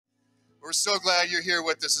We're so glad you're here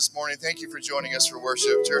with us this morning. Thank you for joining us for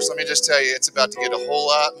worship. Church, let me just tell you, it's about to get a whole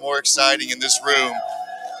lot more exciting in this room.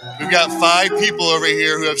 We've got 5 people over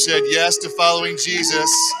here who have said yes to following Jesus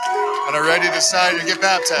and are ready to decide to get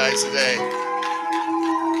baptized today.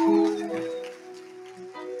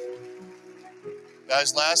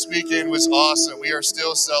 Guys, last weekend was awesome. We are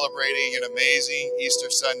still celebrating an amazing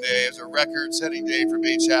Easter Sunday. It was a record-setting day for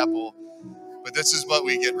Bay Chapel. But this is what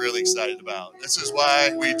we get really excited about. This is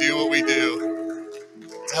why we do what we do,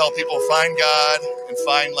 to help people find God and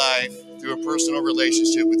find life through a personal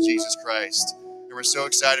relationship with Jesus Christ. And we're so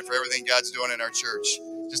excited for everything God's doing in our church.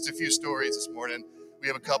 Just a few stories this morning. We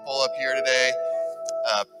have a couple up here today,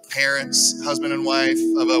 parents, husband and wife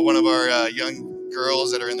of one of our young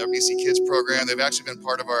girls that are in their BC Kids program. They've actually been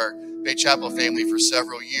part of our Bay Chapel family for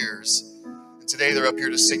several years. And today they're up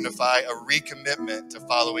here to signify a recommitment to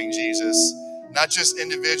following Jesus. Not just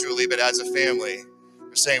individually, but as a family.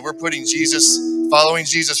 We're saying we're putting following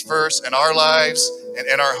Jesus first in our lives and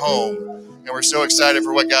in our home. And we're so excited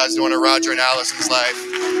for what God's doing in Roger and Allison's life.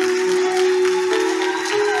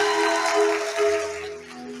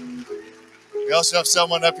 We also have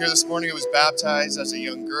someone up here this morning who was baptized as a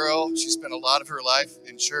young girl. She spent a lot of her life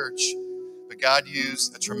in church, but God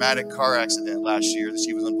used a traumatic car accident last year that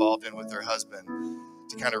she was involved in with her husband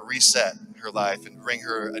to kind of reset her life and bring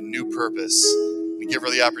her a new purpose. We give her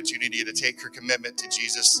the opportunity to take her commitment to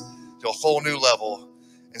Jesus to a whole new level.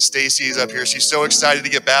 And Stacy is up here. She's so excited to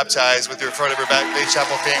get baptized with her in front of her Bay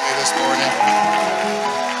Chapel family this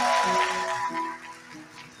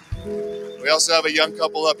morning. We also have a young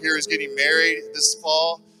couple up here who's getting married this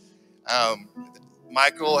fall.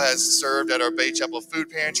 Michael has served at our Bay Chapel food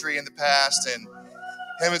pantry in the past, and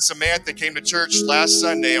him and Samantha came to church last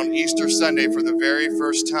Sunday, on Easter Sunday, for the very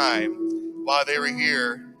first time. While they were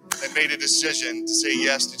here, they made a decision to say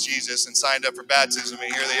yes to Jesus and signed up for baptism,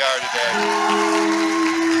 and here they are today.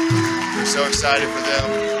 We're so excited for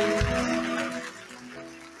them.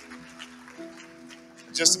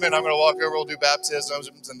 In just a minute, I'm going to walk over, we'll do baptisms,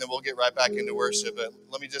 and then we'll get right back into worship. But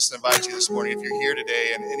let me just invite you this morning, if you're here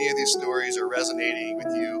today and any of these stories are resonating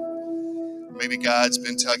with you, maybe God's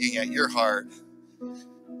been tugging at your heart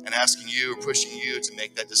and asking you or pushing you to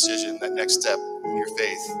make that decision, that next step in your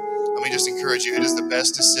faith. Let me just encourage you, it is the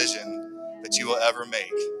best decision that you will ever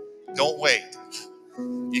make. Don't wait.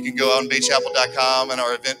 You can go on baychapel.com and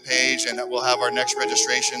our event page, and we'll have our next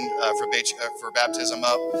registration for baptism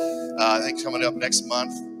up, I think coming up next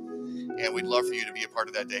month. And we'd love for you to be a part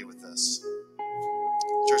of that day with us.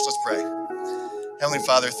 Church, let's pray. Heavenly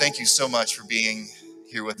Father, thank you so much for being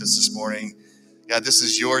here with us this morning. God, this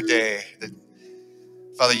is your day.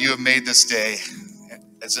 Father, you have made this day.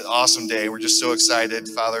 It's an awesome day. We're just so excited,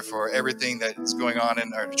 Father, for everything that is going on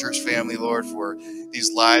in our church family, Lord, for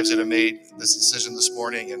these lives that have made this decision this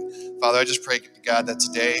morning. And Father, I just pray, God, that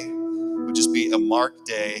today would just be a marked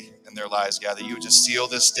day in their lives, God, that you would just seal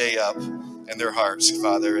this day up in their hearts,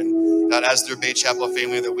 Father. And God, as their Bay Chapel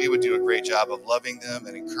family, that we would do a great job of loving them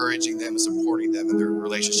and encouraging them and supporting them in their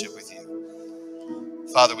relationship with you.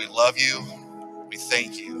 Father, we love you. We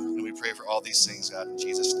thank you. And we pray for all these things, God, in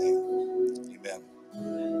Jesus' name. Amen.